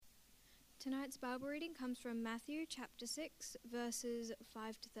Tonight's Bible reading comes from Matthew chapter 6, verses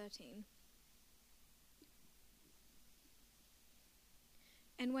 5 to 13.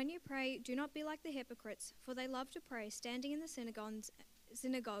 And when you pray, do not be like the hypocrites, for they love to pray standing in the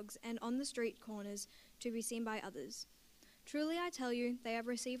synagogues and on the street corners to be seen by others. Truly I tell you, they have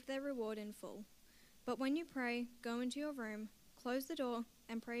received their reward in full. But when you pray, go into your room, close the door,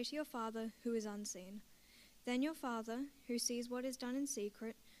 and pray to your Father who is unseen. Then your Father, who sees what is done in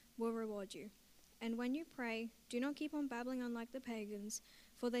secret, will reward you. And when you pray, do not keep on babbling on like the pagans,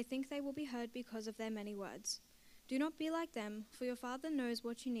 for they think they will be heard because of their many words. Do not be like them, for your Father knows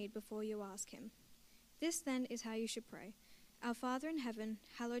what you need before you ask him. This then is how you should pray. Our Father in heaven,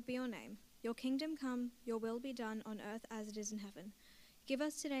 hallowed be your name. Your kingdom come, your will be done on earth as it is in heaven. Give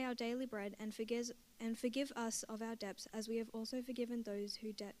us today our daily bread, and forgive us of our debts, as we have also forgiven those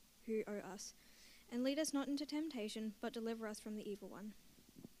who owe us. And lead us not into temptation, but deliver us from the evil one.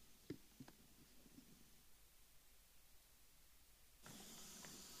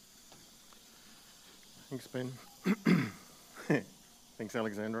 Thanks, Ben. Thanks,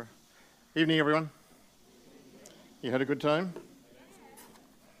 Alexandra. Evening, everyone. You had a good time?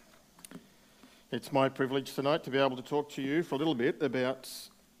 It's my privilege tonight to be able to talk to you for a little bit about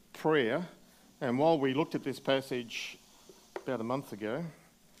prayer. And while we looked at this passage about a month ago,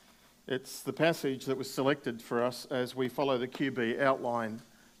 it's the passage that was selected for us as we follow the QB outline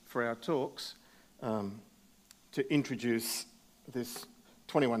for our talks to introduce this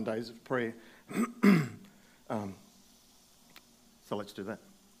 21 days of prayer. So let's do that.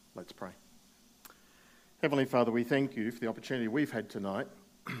 Let's pray. Heavenly Father, we thank you for the opportunity we've had tonight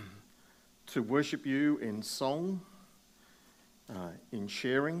to worship you in song, in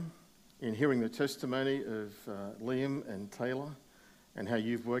sharing, in hearing the testimony of Liam and Taylor and how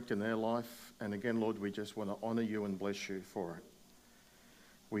you've worked in their life. And again, Lord, we just want to honour you and bless you for it.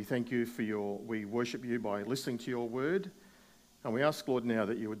 We thank you we worship you by listening to your word. And we ask, Lord, now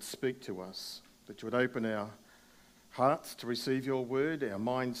that you would speak to us, that you would open our hearts to receive your word, our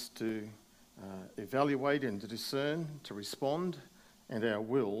minds to evaluate and to discern, to respond, and our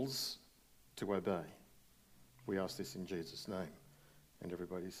wills to obey. We ask this in Jesus' name. And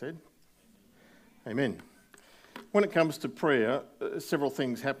everybody said, Amen. When it comes to prayer, several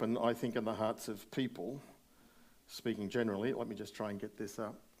things happen, I think, in the hearts of people. Speaking generally, let me just try and get this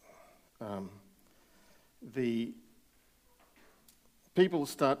up. People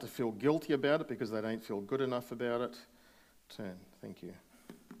start to feel guilty about it because they don't feel good enough about it. Thank you.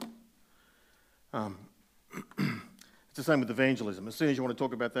 It's the same with evangelism. As soon as you want to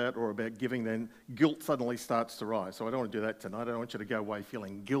talk about that or about giving, then guilt suddenly starts to rise. So I don't want to do that tonight. I don't want you to go away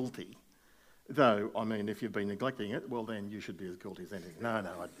feeling guilty. Though, I mean, if you've been neglecting it, well, then you should be as guilty as anything. No,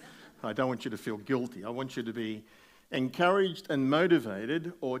 I don't want you to feel guilty. I want you to be encouraged and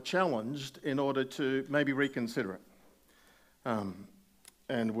motivated or challenged in order to maybe reconsider it.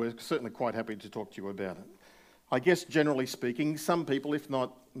 And we're certainly quite happy to talk to you about it. I guess, generally speaking, some people, if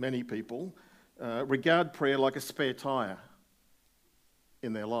not many people, regard prayer like a spare tyre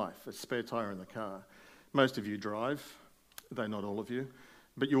in their life, a spare tyre in the car. Most of you drive, though not all of you,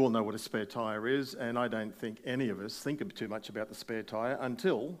 but you all know what a spare tyre is, and I don't think any of us think too much about the spare tyre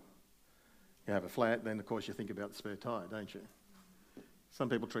until you have a flat, then of course you think about the spare tyre, don't you? Some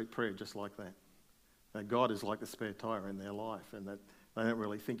people treat prayer just like that. That God is like the spare tyre in their life, and that they don't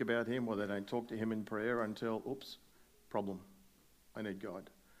really think about him or they don't talk to him in prayer until, oops, problem, I need God.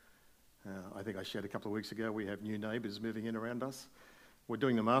 I think I shared a couple of weeks ago, we have new neighbours moving in around us. We're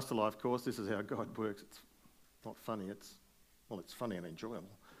doing the Master Life course. This is how God works. It's not funny, it's funny and enjoyable.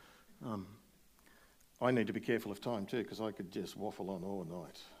 I need to be careful of time too, because I could just waffle on all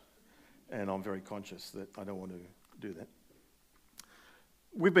night. And I'm very conscious that I don't want to do that.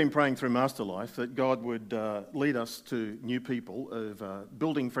 We've been praying through Master Life that God would lead us to new people of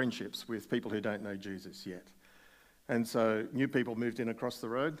building friendships with people who don't know Jesus yet. And so new people moved in across the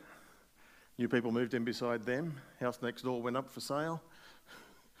road. New people moved in beside them. House next door went up for sale.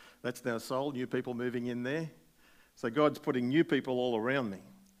 That's now sold. New people moving in there. So God's putting new people all around me.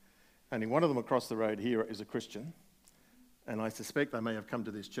 Only one of them across the road here is a Christian. And I suspect they may have come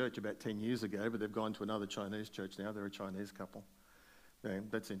to this church about 10 years ago, but they've gone to another Chinese church now. They're a Chinese couple.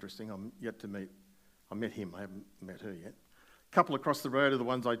 That's interesting. I met him, I haven't met her yet. A couple across the road are the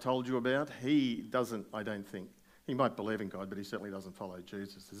ones I told you about. He doesn't, I don't think, he might believe in God, but he certainly doesn't follow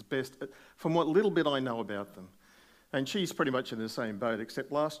Jesus. His best, from what little bit I know about them. And she's pretty much in the same boat,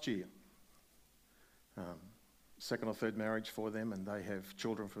 except last year. Second or third marriage for them, and they have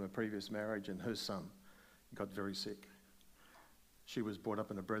children from a previous marriage, and her son got very sick. She was brought up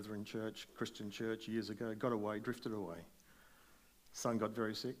in a Brethren church, Christian church years ago, got away, drifted away. Son got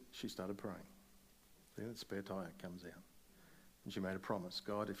very sick. She started praying. Then the spare tire comes out. And she made a promise.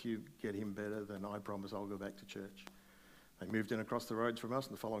 God, if you get him better, then I promise I'll go back to church. They moved in across the road from us,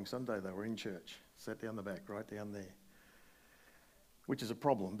 and the following Sunday they were in church. Sat down the back, right down there. Which is a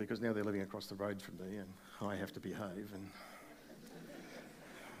problem, because now they're living across the road from me, and I have to behave, and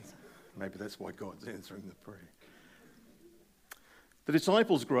maybe that's why God's answering the prayer. The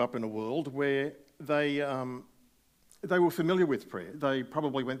disciples grew up in a world where they were familiar with prayer. They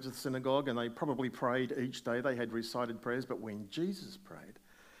probably went to the synagogue and they probably prayed each day. They had recited prayers, but when Jesus prayed,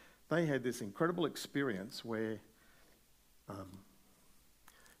 they had this incredible experience where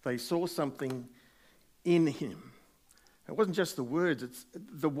they saw something in him. It wasn't just the words, it's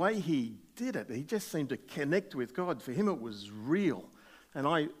the way he did it. He just seemed to connect with God. For him, it was real. And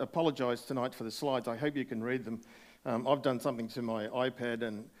I apologise tonight for the slides. I hope you can read them. I've done something to my iPad,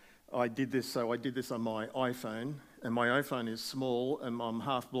 and I did this on my iPhone, and my iPhone is small, and I'm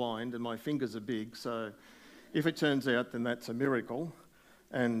half blind, and my fingers are big, so if it turns out, then that's a miracle.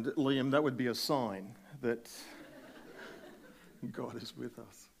 And Liam, that would be a sign that God is with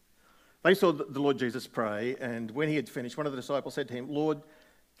us. They saw the Lord Jesus pray, and when he had finished, one of the disciples said to him, Lord,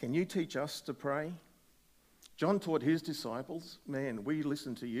 can you teach us to pray? John taught his disciples, man, we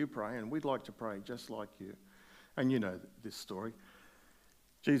listen to you pray, and we'd like to pray just like you. And you know this story.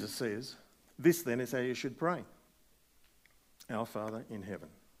 Jesus says, this then is how you should pray. Our Father in heaven,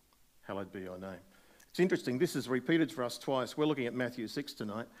 hallowed be your name. It's interesting, this is repeated for us twice. We're looking at Matthew 6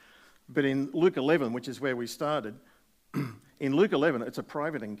 tonight. But in Luke 11, which is where we started, in Luke 11, it's a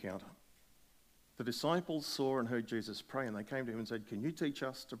private encounter. The disciples saw and heard Jesus pray, and they came to him and said, can you teach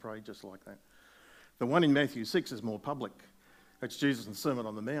us to pray just like that? The one in Matthew 6 is more public. It's Jesus in the Sermon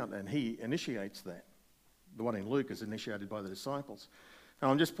on the Mount, and he initiates that. The one in Luke is initiated by the disciples. Now,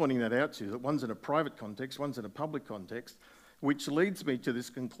 I'm just pointing that out to you, that one's in a private context, one's in a public context, which leads me to this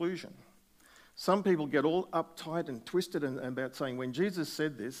conclusion. Some people get all uptight and twisted about saying, when Jesus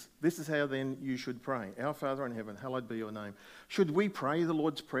said this, this is how then you should pray. Our Father in heaven, hallowed be your name. Should we pray the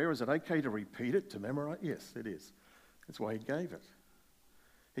Lord's Prayer? Is it okay to repeat it, to memorize? Yes, it is. That's why he gave it.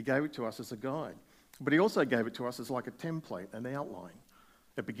 He gave it to us as a guide. But he also gave it to us as like a template, an outline.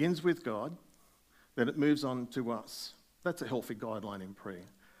 It begins with God, then it moves on to us. That's a healthy guideline in prayer.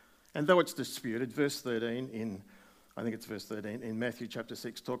 And though it's disputed, verse 13 in Matthew chapter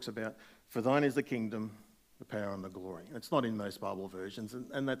 6 talks about, for thine is the kingdom, the power and the glory. It's not in most Bible versions,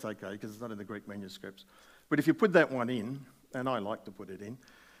 and that's okay because it's not in the Greek manuscripts. But if you put that one in, and I like to put it in,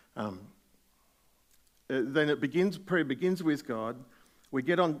 then prayer begins with God. We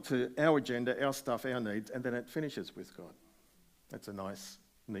get on to our agenda, our stuff, our needs, and then it finishes with God. That's a nice,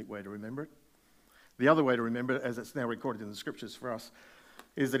 neat way to remember it. The other way to remember it, as it's now recorded in the scriptures for us,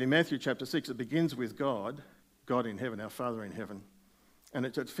 is that in Matthew chapter 6, it begins with God, God in heaven, our Father in heaven, and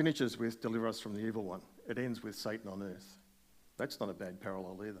it finishes with deliver us from the evil one. It ends with Satan on earth. That's not a bad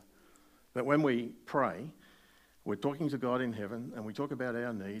parallel either. But when we pray, we're talking to God in heaven, and we talk about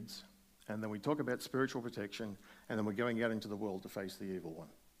our needs, and then we talk about spiritual protection, and then we're going out into the world to face the evil one.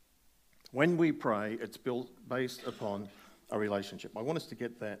 When we pray, it's based upon a relationship. I want us to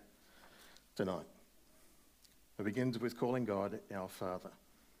get that tonight. It begins with calling God our Father.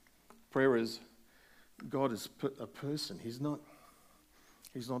 Prayer is, God is a person. He's not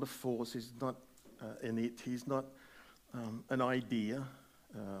a force. He's not an it. He's not an idea.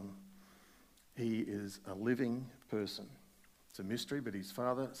 He is a living person. It's a mystery, but he's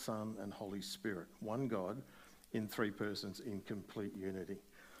Father, Son, and Holy Spirit. One God in three persons in complete unity.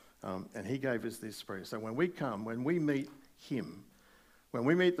 And he gave us this prayer. So when we meet him, when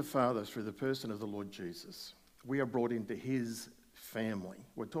we meet the Father through the person of the Lord Jesus, we are brought into his family.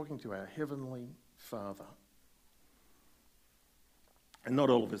 We're talking to our heavenly Father. And not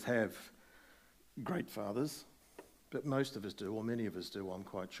all of us have great fathers, but most of us do, or many of us do, I'm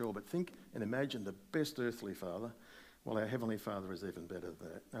quite sure. But think and imagine the best earthly father. Well, our Heavenly Father is even better than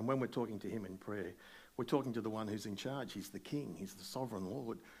that. And when we're talking to him in prayer, we're talking to the one who's in charge. He's the King. He's the sovereign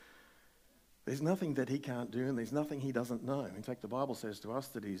Lord. There's nothing that he can't do, and there's nothing he doesn't know. In fact, the Bible says to us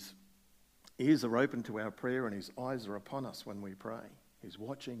that his ears are open to our prayer and his eyes are upon us when we pray. He's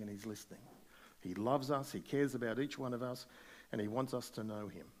watching and he's listening. He loves us. He cares about each one of us, and he wants us to know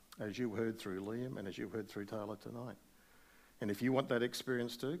him, as you heard through Liam and as you heard through Taylor tonight. And if you want that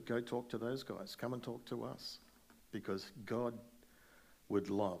experience too, go talk to those guys. Come and talk to us, because God would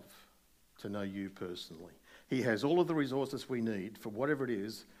love to know you personally. He has all of the resources we need for whatever it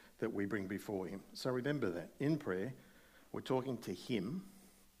is that we bring before him. So remember that. In prayer, we're talking to him,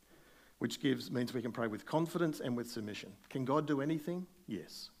 which means we can pray with confidence and with submission. Can God do anything?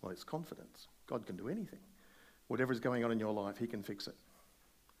 Yes. Well, it's confidence. God can do anything. Whatever's going on in your life, he can fix it.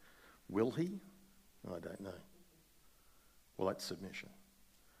 Will he? I don't know. Well, that's submission.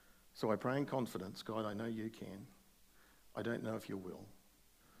 So I pray in confidence, God, I know you can. I don't know if you will.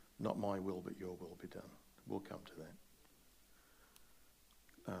 Not my will, but your will be done. We'll come to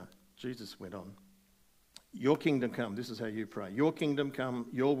that. Jesus went on. Your kingdom come. This is how you pray. Your kingdom come,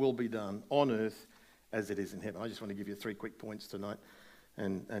 your will be done on earth as it is in heaven. I just want to give you 3 quick points tonight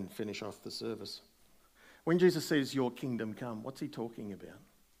and finish off the service. When Jesus says your kingdom come, what's he talking about?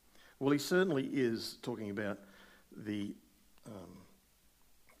 Well, he certainly is talking about the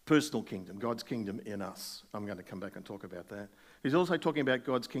personal kingdom, God's kingdom in us. I'm going to come back and talk about that. He's also talking about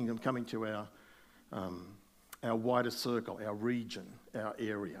God's kingdom coming to our wider circle, our region, our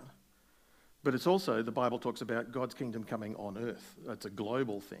area. But it's also, the Bible talks about God's kingdom coming on earth. It's a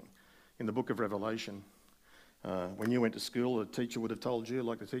global thing. In the book of Revelation, when you went to school, a teacher would have told you,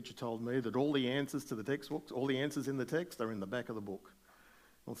 like the teacher told me, that all the answers to the textbooks, all the answers in the text are in the back of the book.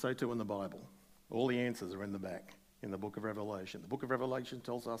 Well, so too in the Bible. All the answers are in the back, in the book of Revelation. The book of Revelation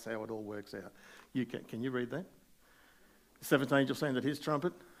tells us how it all works out. Can you read that? The seventh angel sounded his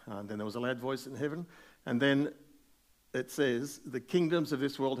trumpet, then there was a loud voice in heaven, and then it says, the kingdoms of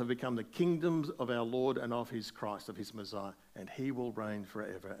this world have become the kingdoms of our Lord and of his Christ, of his Messiah, and he will reign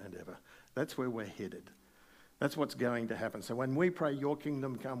forever and ever. That's where we're headed. That's what's going to happen. So when we pray, your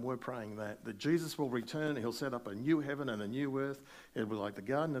kingdom come, we're praying that Jesus will return, he'll set up a new heaven and a new earth. It'll be like the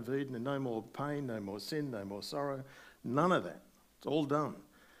Garden of Eden, and no more pain, no more sin, no more sorrow, none of that. It's all done.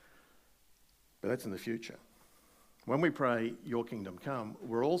 But that's in the future. When we pray, your kingdom come,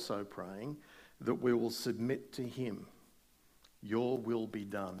 we're also praying that we will submit to him. Your will be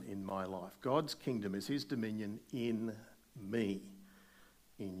done in my life. God's kingdom is his dominion in me,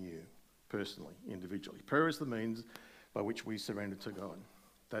 in you, personally, individually. Prayer is the means by which we surrender to God.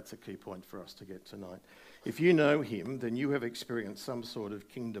 That's a key point for us to get tonight. If you know him, then you have experienced some sort of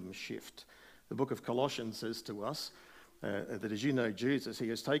kingdom shift. The book of Colossians says to us that as you know Jesus, he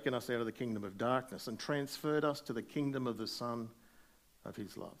has taken us out of the kingdom of darkness and transferred us to the kingdom of the Son of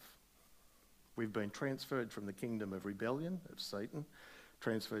his love. We've been transferred from the kingdom of rebellion, of Satan,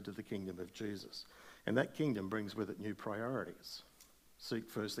 transferred to the kingdom of Jesus. And that kingdom brings with it new priorities. Seek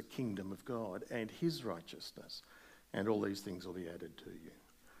first the kingdom of God and his righteousness, and all these things will be added to you.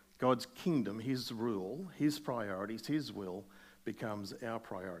 God's kingdom, his rule, his priorities, his will becomes our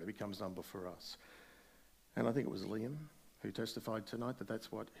priority, becomes number for us. And I think it was Liam who testified tonight that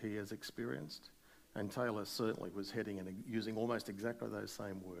that's what he has experienced. And Taylor certainly was heading and using almost exactly those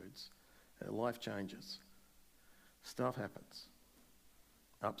same words. Life changes. Stuff happens.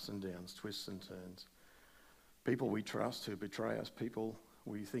 Ups and downs, twists and turns. People we trust who betray us, people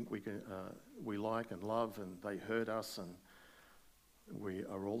we think we like and love, and they hurt us, and we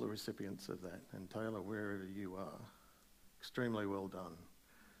are all the recipients of that. And Taylor, wherever you are, extremely well done.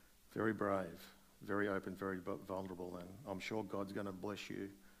 Very brave, very open, very vulnerable, and I'm sure God's going to bless you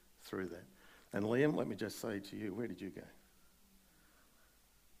through that. And Liam, let me just say to you, where did you go?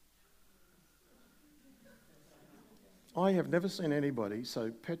 I have never seen anybody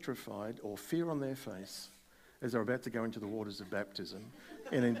so petrified or fear on their face as they're about to go into the waters of baptism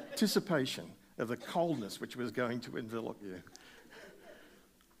in anticipation of the coldness which was going to envelop you.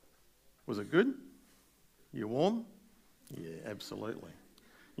 Was it good? You warm? Yeah, absolutely.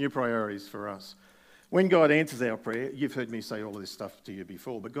 New priorities for us. When God answers our prayer, you've heard me say all of this stuff to you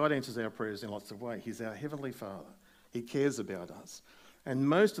before, but God answers our prayers in lots of ways. He's our Heavenly Father. He cares about us. And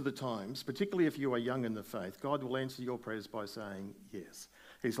most of the times, particularly if you are young in the faith, God will answer your prayers by saying yes.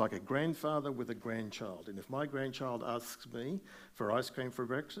 He's like a grandfather with a grandchild. And if my grandchild asks me for ice cream for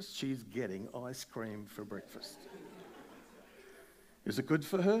breakfast, she's getting ice cream for breakfast. Is it good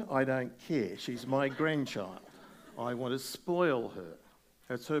for her? I don't care. She's my grandchild. I want to spoil her.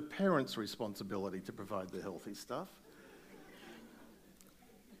 It's her parents' responsibility to provide the healthy stuff.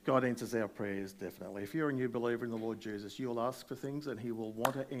 God answers our prayers, definitely. If you're a new believer in the Lord Jesus, you'll ask for things and he will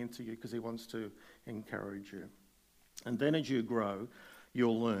want to answer you because he wants to encourage you. And then as you grow,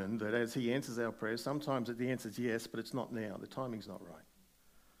 you'll learn that as he answers our prayers, sometimes the answer is yes, but it's not now. The timing's not right.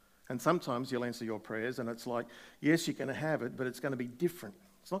 And sometimes you'll answer your prayers and it's like, yes, you can have it, but it's going to be different.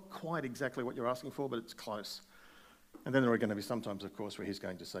 It's not quite exactly what you're asking for, but it's close. And then there are going to be sometimes, of course, where he's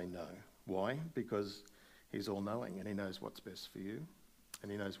going to say no. Why? Because he's all-knowing and he knows what's best for you. And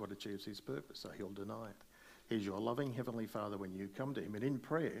he knows what achieves his purpose, so he'll deny it. He's your loving Heavenly Father when you come to him. And in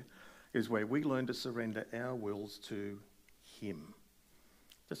prayer is where we learn to surrender our wills to him,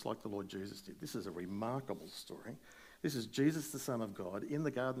 just like the Lord Jesus did. This is a remarkable story. This is Jesus, the Son of God, in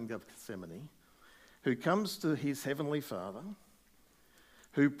the Garden of Gethsemane, who comes to his Heavenly Father,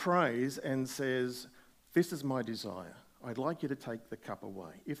 who prays and says, This is my desire. I'd like you to take the cup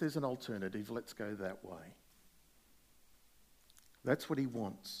away. If there's an alternative, let's go that way. That's what he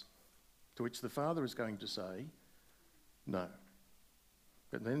wants. To which the Father is going to say, no.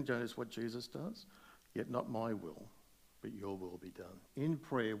 But then notice what Jesus does. Yet not my will, but your will be done. In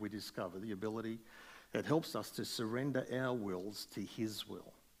prayer, we discover the ability that helps us to surrender our wills to his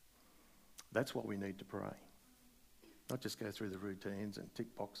will. That's what we need to pray. Not just go through the routines and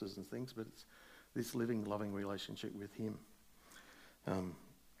tick boxes and things, but it's this living, loving relationship with him.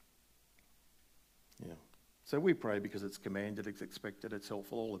 So we pray because it's commanded, it's expected, it's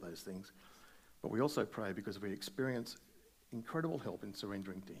helpful, all of those things. But we also pray because we experience incredible help in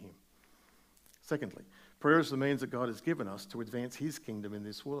surrendering to him. Secondly, prayer is the means that God has given us to advance his kingdom in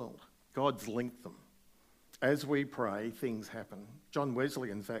this world. God's linked them. As we pray, things happen. John Wesley,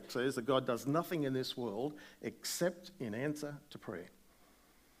 in fact, says that God does nothing in this world except in answer to prayer.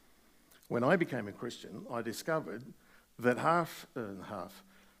 When I became a Christian, I discovered that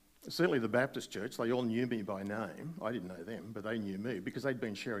certainly the Baptist church, they all knew me by name. I didn't know them, but they knew me because they'd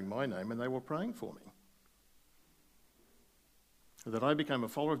been sharing my name and they were praying for me. That I became a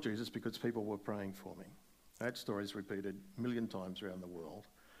follower of Jesus because people were praying for me. That story is repeated a million times around the world.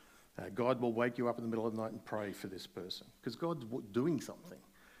 God will wake you up in the middle of the night and pray for this person because God's doing something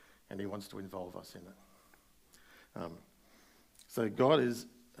and he wants to involve us in it. So God has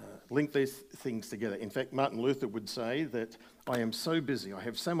linked these things together. In fact, Martin Luther would say that I am so busy, I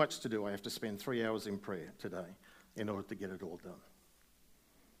have so much to do, I have to spend 3 hours in prayer today in order to get it all done.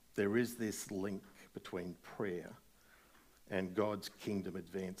 There is this link between prayer and God's kingdom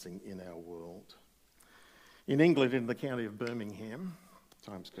advancing in our world. In England, in the county of Birmingham,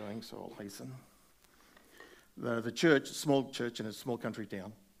 time's going, so I'll hasten. The church, a small church in a small country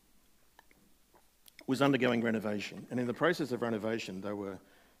town, was undergoing renovation. And in the process of renovation, they were,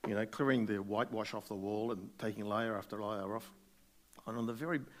 clearing the whitewash off the wall and taking layer after layer off. And on the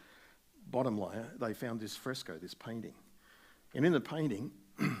very bottom layer, they found this fresco, this painting. And in the painting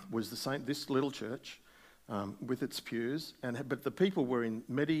was this little church with its pews, but the people were in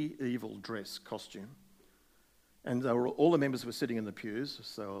medieval dress costume. And all the members were sitting in the pews,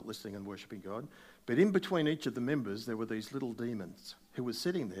 so listening and worshipping God. But in between each of the members, there were these little demons who were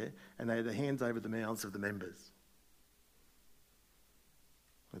sitting there, and they had their hands over the mouths of the members.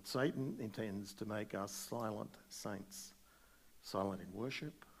 But Satan intends to make us silent saints, silent in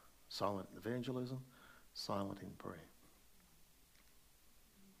worship, silent in evangelism, silent in prayer.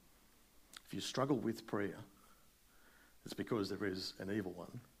 If you struggle with prayer, it's because there is an evil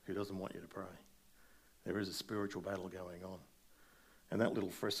one who doesn't want you to pray. There is a spiritual battle going on. And that little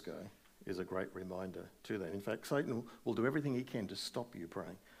fresco is a great reminder to that. In fact, Satan will do everything he can to stop you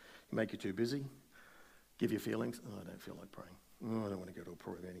praying. Make you too busy, give you feelings. Oh, I don't feel like praying. Oh, I don't want to go to a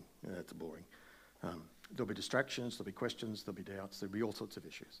prayer meeting. Oh, that's boring. There'll be distractions, there'll be questions, there'll be doubts, there'll be all sorts of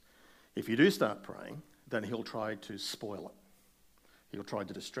issues. If you do start praying, then he'll try to spoil it. He'll try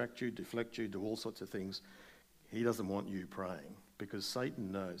to distract you, deflect you, do all sorts of things. He doesn't want you praying because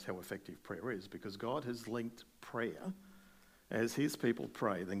Satan knows how effective prayer is, because God has linked prayer. As his people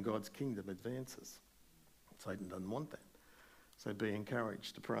pray, then God's kingdom advances. Satan doesn't want that. So be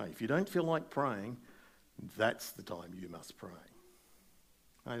encouraged to pray. If you don't feel like praying, that's the time you must pray.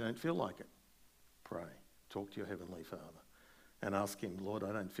 I don't feel like it. Pray. Talk to your Heavenly Father and ask him, Lord,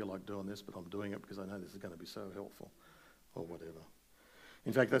 I don't feel like doing this, but I'm doing it because I know this is going to be so helpful, or whatever.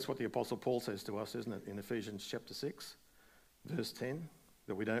 In fact, that's what the Apostle Paul says to us, isn't it? In Ephesians chapter 6, verse 10,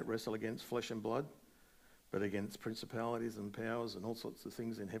 that we don't wrestle against flesh and blood, but against principalities and powers and all sorts of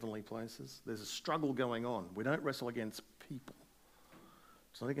things in heavenly places. There's a struggle going on. We don't wrestle against people.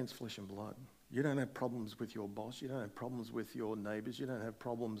 It's not against flesh and blood. You don't have problems with your boss. You don't have problems with your neighbours. You don't have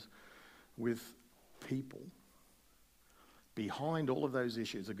problems with people. Behind all of those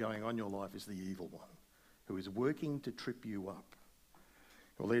issues that are going on in your life is the evil one who is working to trip you up.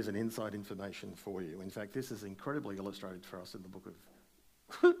 Well, there's an inside information for you. In fact, this is incredibly illustrated for us in the book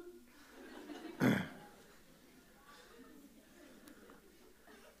of...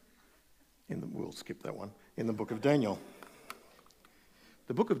 We'll skip that one. In the book of Daniel.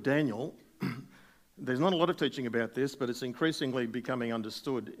 The book of Daniel, there's not a lot of teaching about this, but it's increasingly becoming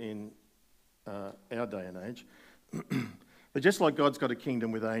understood in our day and age. But just like God's got a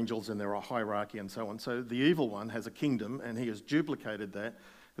kingdom with angels and there are hierarchy and so on, so the evil one has a kingdom and he has duplicated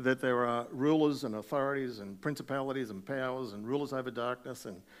that there are rulers and authorities and principalities and powers and rulers over darkness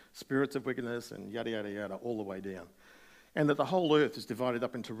and spirits of wickedness and yada, yada, yada, all the way down. And that the whole earth is divided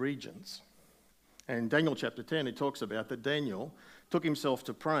up into regions. And in Daniel chapter 10, it talks about that Daniel took himself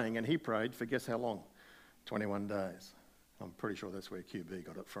to praying, and he prayed for guess how long? 21 days. I'm pretty sure that's where QB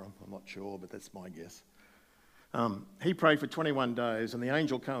got it from. I'm not sure, but that's my guess. He prayed for 21 days, and the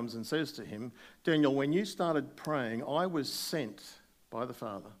angel comes and says to him, Daniel, when you started praying, I was sent by the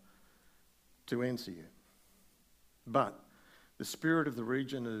Father to answer you. But the spirit of the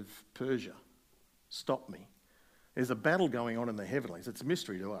region of Persia stopped me. There's a battle going on in the heavenlies. It's a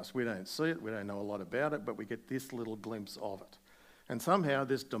mystery to us. We don't see it, we don't know a lot about it, but we get this little glimpse of it. And somehow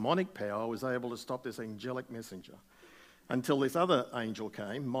this demonic power was able to stop this angelic messenger until this other angel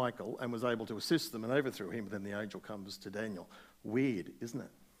came, Michael, and was able to assist them and overthrew him. Then the angel comes to Daniel. Weird, isn't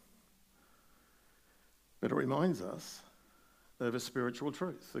it? But it reminds us of a spiritual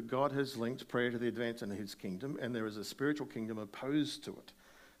truth, that God has linked prayer to the advance in his kingdom, and there is a spiritual kingdom opposed to it.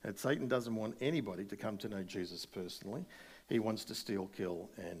 And Satan doesn't want anybody to come to know Jesus personally. He wants to steal, kill,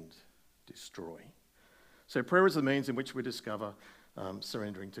 and destroy. So prayer is the means in which we discover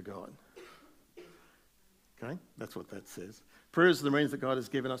surrendering to God. Okay, that's what that says. Prayer is the means that God has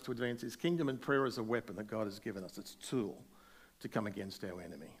given us to advance his kingdom, and prayer is a weapon that God has given us. It's a tool to come against our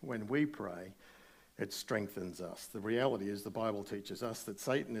enemy. When we pray, it strengthens us. The reality is the Bible teaches us that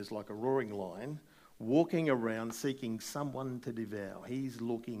Satan is like a roaring lion walking around seeking someone to devour. He's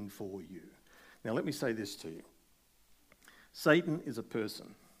looking for you. Now let me say this to you. Satan is a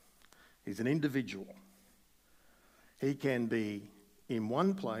person. He's an individual. He can be in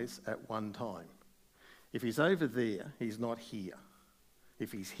one place at one time. If he's over there, he's not here.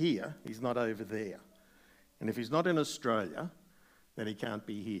 If he's here, he's not over there. And if he's not in Australia, then he can't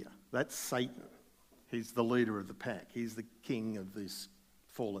be here. That's Satan. He's the leader of the pack. He's the king of this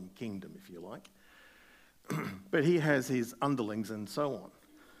fallen kingdom, if you like. But he has his underlings and so on.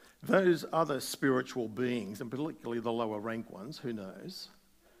 Those other spiritual beings, and particularly the lower rank ones, who knows,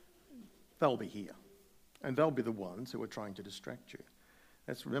 they'll be here. And they'll be the ones who are trying to distract you.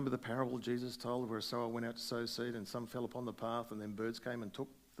 Remember the parable Jesus told where a sower went out to sow seed and some fell upon the path and then birds came and took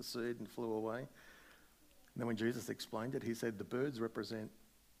the seed and flew away. And then when Jesus explained it, he said the birds represent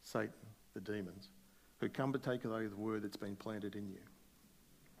Satan, the demons, who come to take away the word that's been planted in you.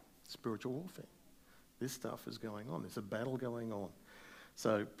 Spiritual warfare. This stuff is going on. There's a battle going on.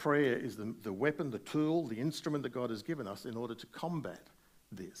 So prayer is the weapon, the tool, the instrument that God has given us in order to combat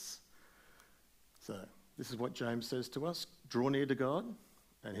this. So this is what James says to us. Draw near to God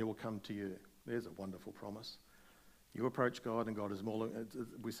and he will come to you. There's a wonderful promise. You approach God and God is more...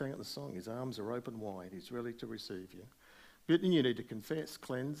 We sang it in the song. His arms are open wide. He's ready to receive you. But then you need to confess,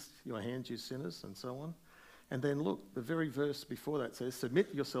 cleanse your hands, you sinners, and so on. And then look, the very verse before that says,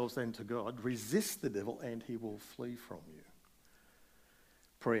 submit yourselves then to God, resist the devil, and he will flee from you.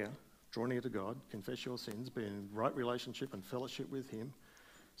 Prayer, draw near to God, confess your sins, be in right relationship and fellowship with him,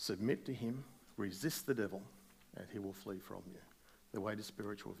 submit to him, resist the devil, and he will flee from you. The way to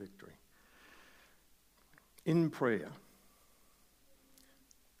spiritual victory. In prayer,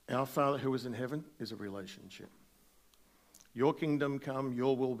 our Father who is in heaven is a relationship. Your kingdom come,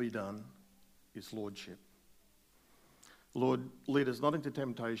 your will be done is lordship. Lord, lead us not into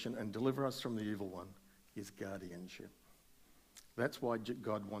temptation and deliver us from the evil one is guardianship. That's why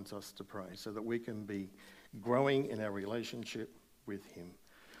God wants us to pray, so that we can be growing in our relationship with him.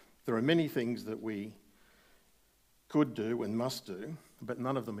 There are many things that we could do and must do, but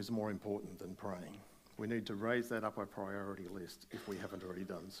none of them is more important than praying. We need to raise that up our priority list if we haven't already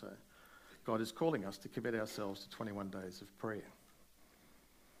done so. God is calling us to commit ourselves to 21 days of prayer.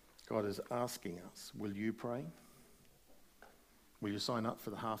 God is asking us, will you pray? Will you sign up for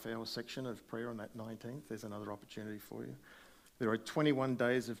the half-hour section of prayer on that 19th? There's another opportunity for you. There are 21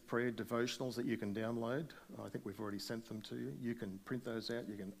 days of prayer devotionals that you can download. I think we've already sent them to you. You can print those out.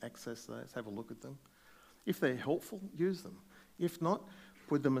 You can access those. Have a look at them. If they're helpful, use them. If not,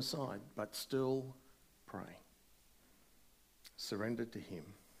 put them aside, but still pray. Surrender to him.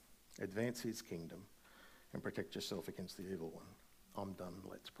 Advance his kingdom and protect yourself against the evil one. I'm done.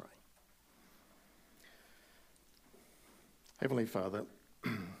 Let's pray. Heavenly Father,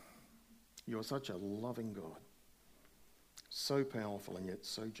 you are such a loving God, so powerful and yet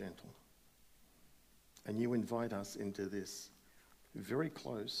so gentle. And you invite us into this very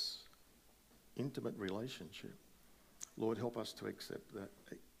close, intimate relationship. Lord, help us to accept that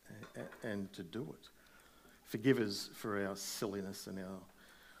and to do it. Forgive us for our silliness and our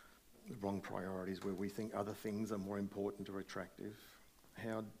wrong priorities where we think other things are more important or attractive.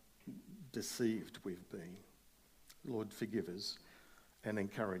 How deceived we've been. Lord, forgive us and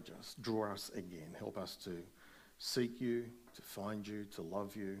encourage us. Draw us again. Help us to seek you, to find you, to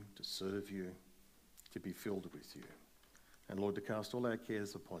love you, to serve you, to be filled with you. And Lord, to cast all our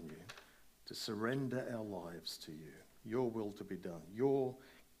cares upon you, to surrender our lives to you, your will to be done, your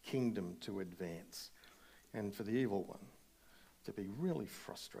kingdom to advance, and for the evil one to be really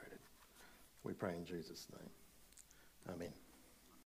frustrated. We pray in Jesus' name. Amen.